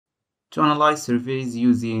To analyze surveys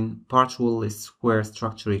using partial least square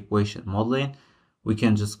structure equation modeling, we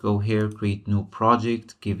can just go here, create new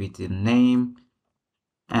project, give it a name,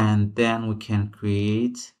 and then we can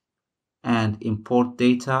create and import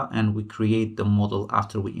data, and we create the model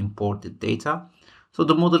after we import the data. So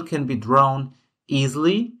the model can be drawn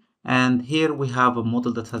easily, and here we have a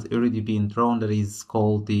model that has already been drawn that is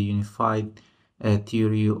called the Unified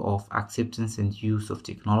Theory of Acceptance and Use of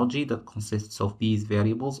Technology, that consists of these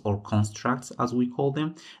variables or constructs as we call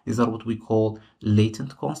them. These are what we call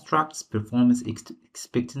latent constructs: performance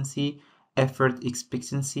expectancy, effort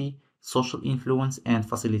expectancy, social influence, and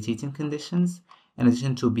facilitating conditions, in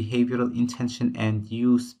addition to behavioral intention and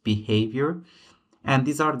use behavior. And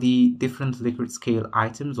these are the different Likert scale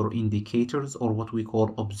items or indicators, or what we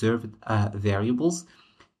call observed variables,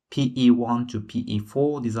 PE1 to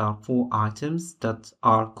PE4. These are 4 items that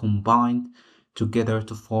are combined together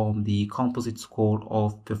to form the composite score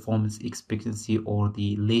of performance expectancy, or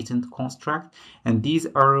the latent construct. And these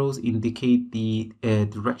arrows indicate the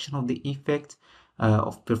direction of the effect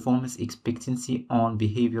of performance expectancy on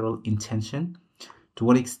behavioral intention. To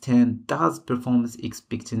what extent does performance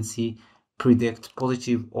expectancy predict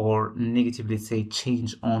positive or negative, let's say,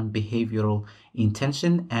 change on behavioral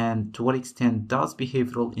intention? And to what extent does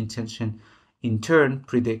behavioral intention in turn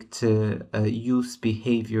predict use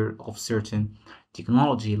behavior of certain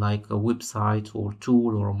technology, like a website or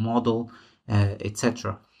tool or a model,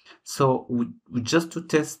 etc. So just to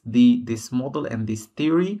test this model and this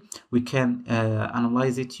theory, we can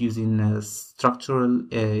analyze it using structural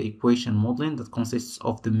equation modeling that consists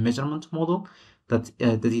of the measurement model that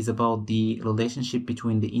is about the relationship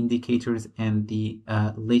between the indicators and the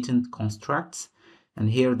latent constructs. And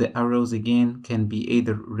here the arrows again can be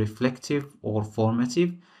either reflective or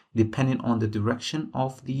formative depending on the direction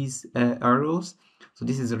of these arrows. So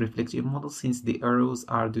this is a reflective model since the arrows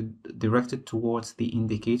are directed towards the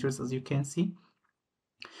indicators, as you can see.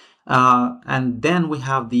 And then we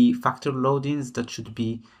have the factor loadings that should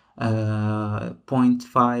be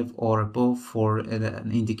 0.5 or above for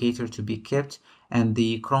an indicator to be kept, and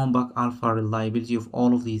the Cronbach alpha reliability of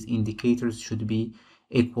all of these indicators should be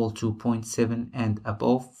equal to 0.7 and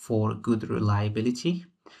above for good reliability.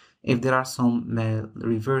 If there are some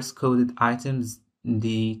reverse coded items,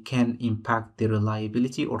 they can impact the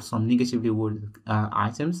reliability, or some negatively worded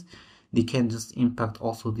items, they can just impact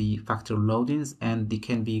also the factor loadings, and they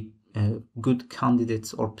can be good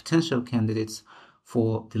candidates or potential candidates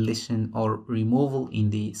for deletion or removal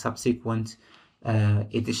in the subsequent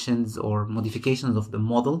editions or modifications of the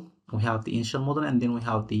model. We have the initial model and then we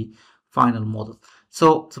have the final model.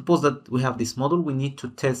 So suppose that we have this model, we need to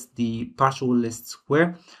test the partial least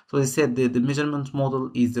square. So as I said, the measurement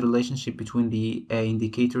model is the relationship between the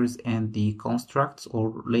indicators and the constructs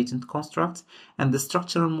or latent constructs, and the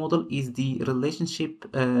structural model is the relationship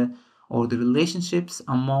or the relationships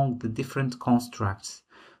among the different constructs.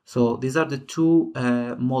 So these are the two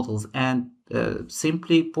models, and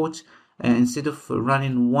simply put, instead of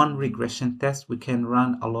running one regression test, we can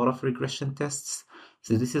run a lot of regression tests.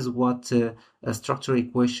 So this is what a structural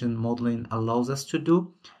equation modeling allows us to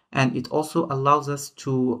do, and it also allows us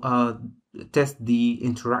to test the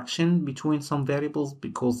interaction between some variables,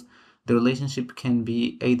 because the relationship can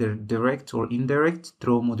be either direct or indirect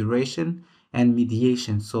through moderation and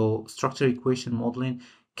mediation. So structural equation modeling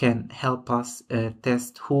can help us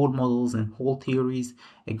test whole models and whole theories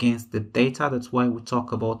against the data. That's why we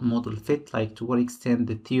talk about model fit, like to what extent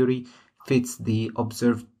the theory fits the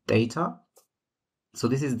observed data. So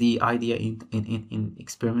this is the idea in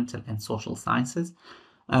experimental and social sciences.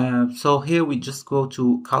 So here we just go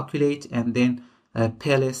to calculate and then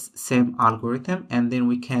PLS-SEM algorithm, and then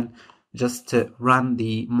we can just run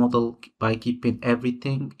the model by keeping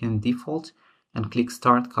everything in default and click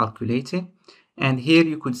start calculating. And here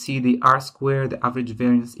you could see the R-square, the average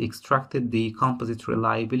variance extracted, the composite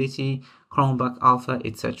reliability, Cronbach alpha,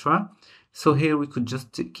 etc. So here we could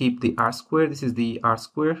just keep the R-square. This is the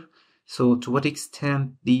R-square. So to what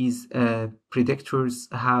extent these predictors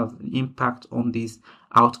have an impact on this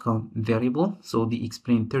outcome variable. So they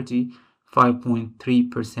explain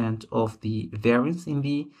 35.3% of the variance in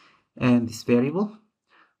this variable.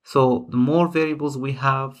 So the more variables we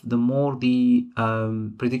have, the more the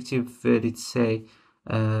predictive, let's say,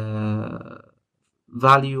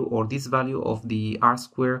 value or this value of the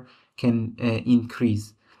R-square can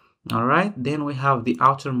increase. All right, then we have the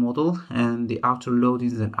outer model, and the outer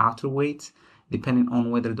loadings and outer weights, depending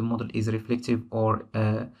on whether the model is reflective or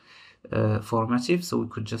formative. So we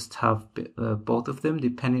could just have both of them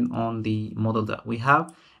depending on the model that we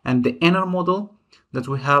have. And the inner model that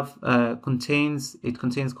we have contains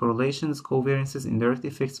correlations, covariances, indirect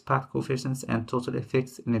effects, path coefficients, and total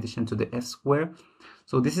effects in addition to the F square.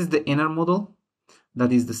 So this is the inner model,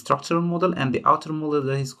 that is the structural model, and the outer model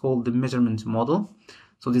that is called the measurement model.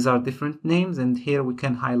 So these are different names, and here we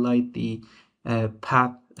can highlight the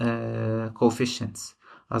path coefficients.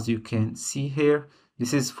 As you can see here,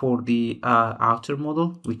 this is for the outer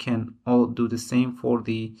model. We can all do the same for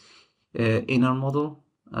the inner model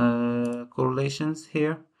correlations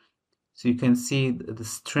here. So you can see the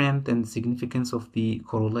strength and significance of the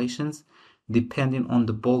correlations depending on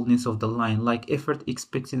the boldness of the line. Like effort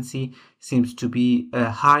expectancy seems to be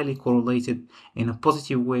highly correlated in a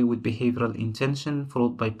positive way with behavioral intention,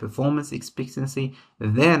 followed by performance expectancy,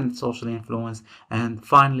 then social influence, and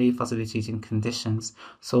finally facilitating conditions.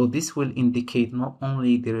 So this will indicate not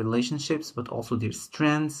only the relationships but also their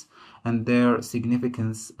strengths and their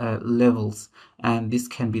significance levels, and this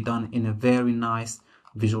can be done in a very nice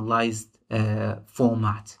visualized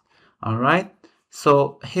format. All right,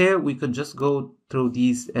 so here we could just go through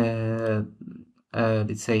these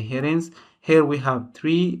let's say headings. Here we have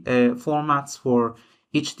three formats for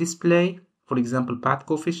each display. For example, path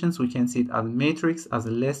coefficients, we can see it as a matrix, as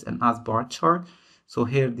a list, and as bar chart. So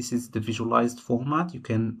here this is the visualized format. You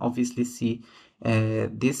can obviously see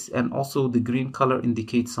this, and also the green color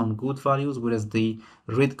indicates some good values, whereas the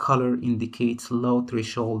red color indicates low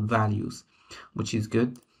threshold values, which is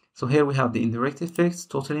good. So here we have the indirect effects,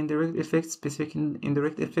 total indirect effects, specific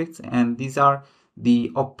indirect effects, and these are the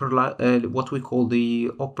what we call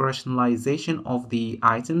the operationalization of the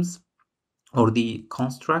items, or the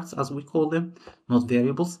constructs as we call them, not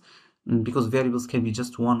variables, because variables can be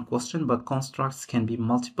just one question, but constructs can be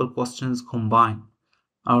multiple questions combined.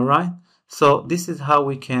 All right, so this is how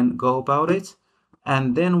we can go about it.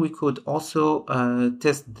 And then we could also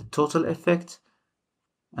test the total effect,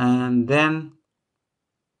 and then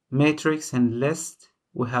matrix and list,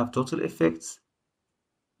 we have total effects,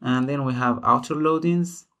 and then we have outer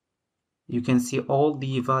loadings. You can see all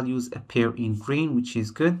the values appear in green, which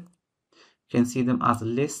is good. You can see them as a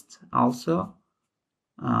list also.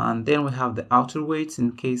 And then we have the outer weights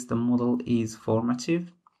in case the model is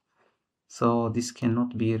formative. So this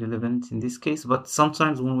cannot be relevant in this case, but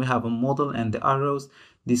sometimes when we have a model and the arrows,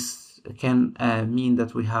 this can mean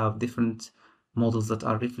that we have different models that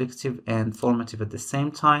are reflective and formative at the same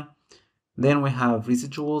time. Then we have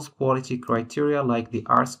residuals, quality criteria like the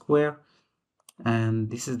R-square, and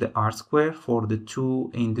this is the R-square for the two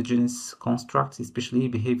indigenous constructs, especially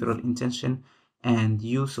behavioral intention and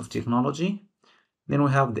use of technology. Then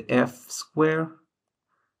we have the F-square,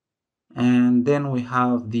 and then we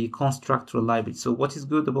have the construct reliability. So what is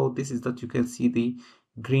good about this is that you can see the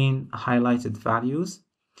green highlighted values,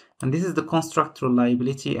 and this is the construct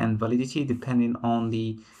reliability and validity depending on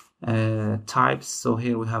the types. So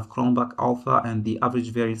here we have Cronbach alpha and the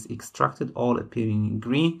average variance extracted all appearing in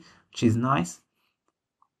green, which is nice.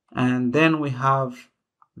 And then we have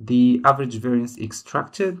the average variance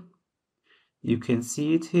extracted. You can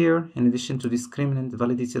see it here, in addition to discriminant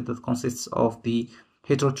validity that consists of the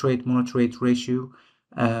heterotrait monotrait ratio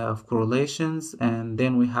of correlations. And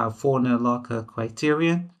then we have Forner-Laker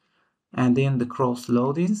criterion, and then the cross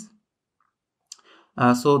loadings.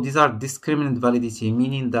 So these are discriminant validity,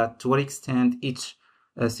 meaning that to what extent each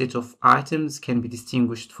set of items can be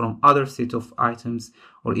distinguished from other set of items,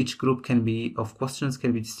 or each group of questions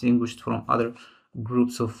can be distinguished from other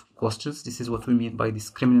groups of questions. This is what we mean by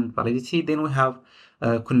discriminant validity. Then we have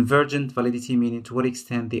convergent validity, meaning to what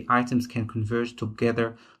extent the items can converge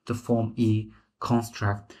together to form a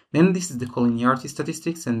construct. Then this is the collinearity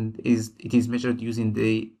statistics, and it is measured using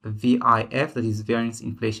the VIF, that is variance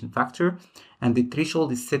inflation factor, and the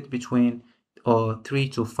threshold is set between 3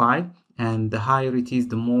 to 5, and the higher it is,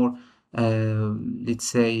 the more let's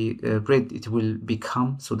say red it will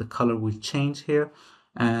become, so the color will change here,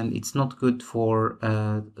 and it's not good for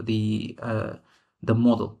the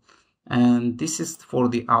model. And this is for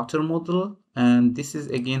the outer model, and this is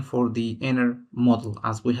again for the inner model,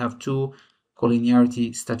 as we have two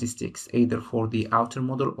collinearity statistics, either for the outer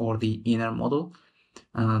model or the inner model.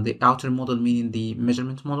 The outer model meaning the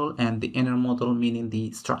measurement model, and the inner model meaning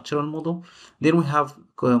the structural model. Then we have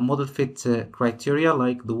model fit criteria,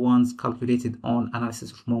 like the ones calculated on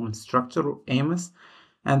analysis of moment structure, or AMOS.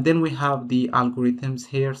 And then we have the algorithms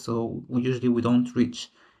here. So usually we don't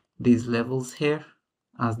reach these levels here,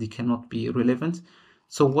 as they cannot be relevant.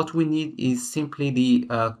 So what we need is simply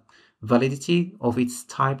the validity of its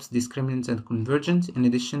types, discriminant and convergent, in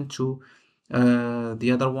addition to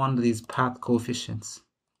the other one, that is path coefficients.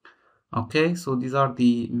 Okay, so these are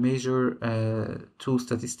the major two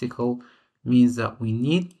statistical means that we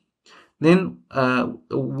need. Then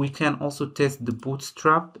we can also test the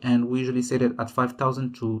bootstrap, and we usually set it at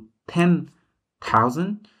 5,000 to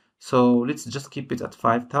 10,000. So let's just keep it at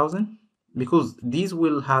 5,000 because these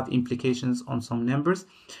will have implications on some numbers.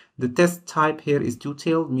 The test type here is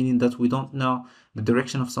two-tailed, meaning that we don't know the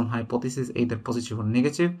direction of some hypothesis, either positive or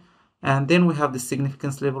negative. And then we have the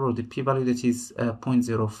significance level, or the p-value, that is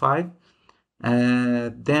 0.05.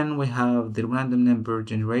 Then we have the random number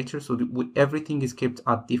generator, so everything is kept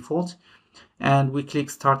at default, and we click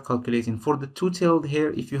start calculating. For the two-tailed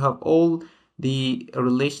here, if you have all the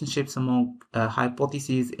relationships among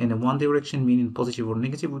hypotheses in a one direction, meaning positive or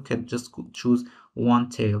negative, we can just choose one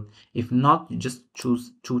tail. If not, you just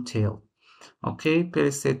choose two-tailed. Okay,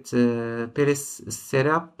 PLS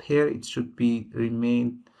setup here, it should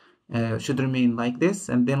remain like this,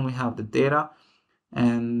 and then we have the data,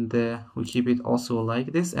 and we keep it also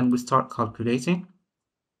like this, and we start calculating,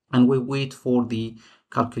 and we wait for the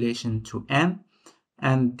calculation to end.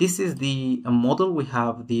 And this is the model. We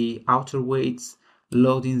have the outer weights,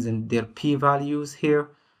 loadings, and their p-values here.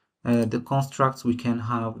 The constructs, we can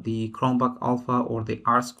have the Cronbach alpha or the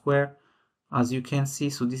R square, as you can see.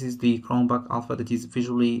 So this is the Cronbach alpha that is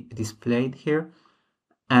visually displayed here,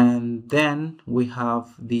 and then we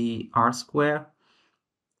have the R square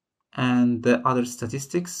and the other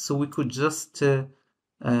statistics. So we could just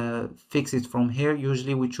fix it from here.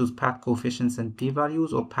 Usually we choose path coefficients and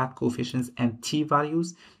p-values, or path coefficients and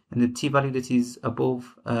t-values, and the t-value that is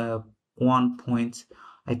above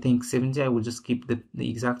 1.70, I will just keep the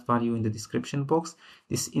exact value in the description box.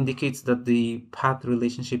 This indicates that the path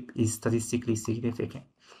relationship is statistically significant.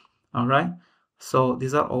 All right, so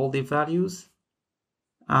these are all the values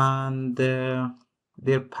and their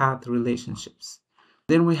path relationships.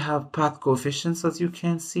 Then we have path coefficients, as you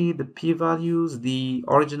can see, the p-values, the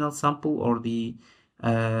original sample or the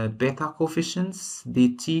beta coefficients,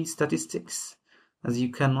 the t statistics. As you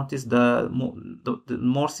can notice, the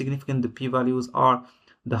more significant the p-values are,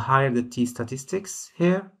 the higher the t statistics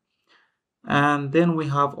here. And then we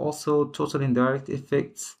have also total indirect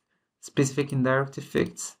effects, specific indirect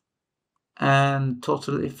effects, and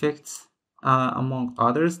total effects, among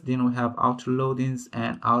others. Then we have outer loadings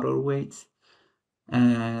and outer weights,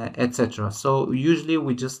 etc. So usually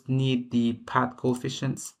we just need the path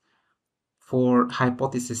coefficients for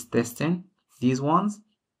hypothesis testing, these ones,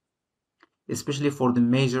 especially for the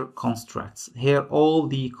major constructs. Here all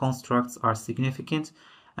the constructs are significant,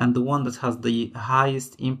 and the one that has the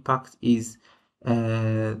highest impact is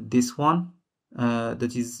this one,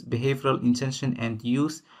 that is behavioral intention and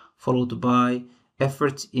use, followed by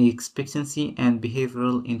effort expectancy and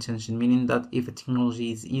behavioral intention, meaning that if a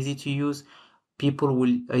technology is easy to use, people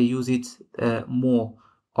will use it more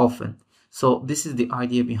often. So this is the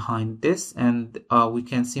idea behind this, and we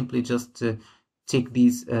can simply just take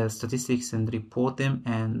these statistics and report them,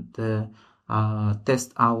 and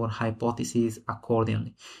test our hypotheses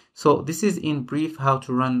accordingly. So this is in brief how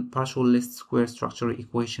to run partial least square structure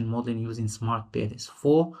equation modeling using smartPLS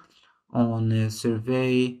 4 on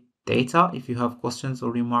survey data. If you have questions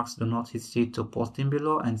or remarks, do not hesitate to post them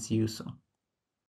below, and see you soon.